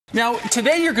Now,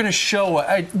 today you're going to show,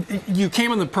 you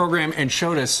came on the program and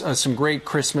showed us some great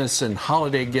Christmas and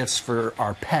holiday gifts for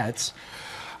our pets.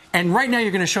 And right now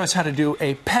you're going to show us how to do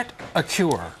a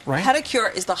pedicure, right?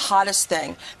 Pedicure is the hottest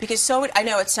thing because I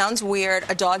know it sounds weird,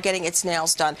 a dog getting its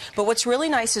nails done, but what's really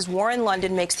nice is Warren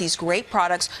London makes these great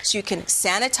products so you can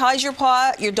sanitize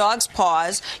your dog's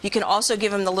paws. You can also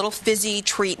give him the little fizzy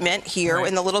treatment here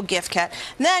in the little gift kit.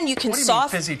 And then you can What do you mean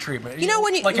fizzy treatment? You know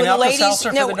when like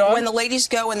when the ladies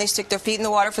go and they stick their feet in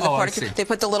the water for the pedicure, they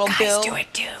put the little bill. Guys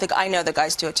do it too. I know the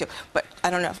guys do it too, but I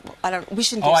don't know. We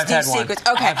shouldn't I've give had secrets.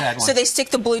 one. Okay, I've had one. so they stick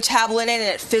the blue tablet in and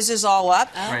it fizzes all up.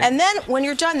 And then when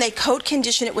you're done, they coat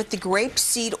condition it with the grape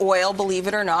seed oil, believe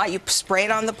it or not. You spray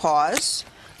it on the paws.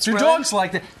 So dogs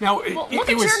like that. Now, look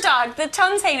at your dog. The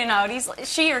tongue's hanging out.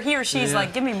 He or she's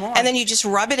like, give me more. And then you just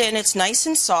rub it in. It's nice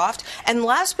and soft. And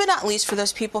last but not least, for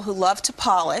those people who love to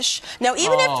polish. Now,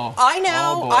 even if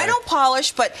I don't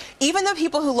polish, but even the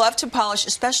people who love to polish,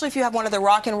 especially if you have one of the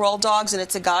rock and roll dogs and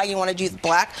it's a guy, you want to do the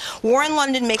black. Warren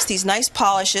London makes these nice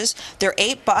polishes. They're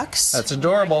 $8. That's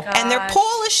adorable. And they're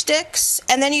polish sticks.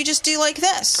 And then you just do like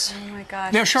this. Oh my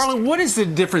gosh. Now, Charlotte, what is the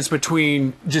difference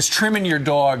between just trimming your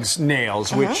dog's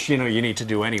nails, which you need to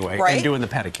do anyway, and doing the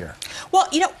pedicure? Well,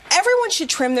 everyone should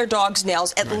trim their dog's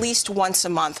nails at least once a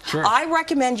month. Sure. I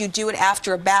recommend you do it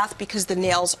after a bath because the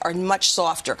nails are much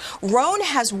softer. Roan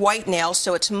has white nails,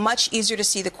 so it's much easier to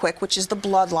see the quick, which is the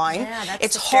bloodline. Yeah, that's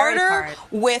it's the scary harder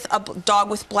part. with a dog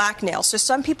with black nails. So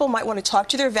some people might want to talk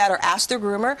to their vet or ask their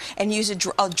groomer and use a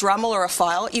Dremel or a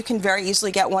file. You can very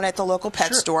easily get one at the local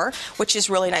pet store, which is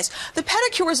really nice. The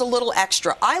pedicure is a little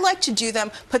extra. I like to do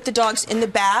them, put the dogs in the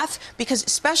bath, because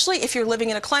especially if you're living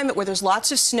in a climate where there's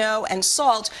lots of snow and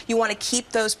salt, you want to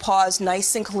keep those paws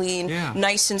nice and clean,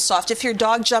 nice and soft. If your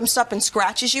dog jumps up and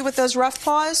scratches you with those rough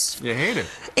paws, you hate it.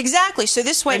 Exactly. So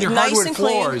this way, and your nice hardwood and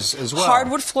clean. Floors as well.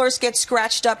 Hardwood floors get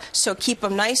scratched up, so keep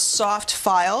them nice, soft,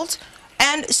 filed.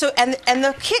 And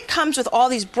the kit comes with all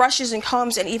these brushes and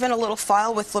combs and even a little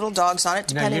file with little dogs on it,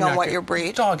 depending on what your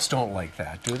breed. Dogs don't like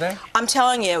that, do they? I'm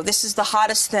telling you, this is the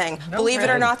hottest thing. Believe it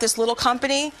or not, this little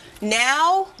company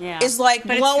now is like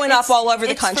blowing up all over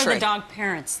the country. It's for the dog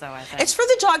parents, though, I think. It's for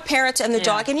the dog parents and the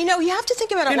dog. And you have to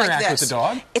think about it like this. Interact with the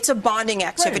dog. It's a bonding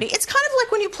activity. It's kind of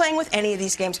like when you're playing with any of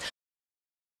these games.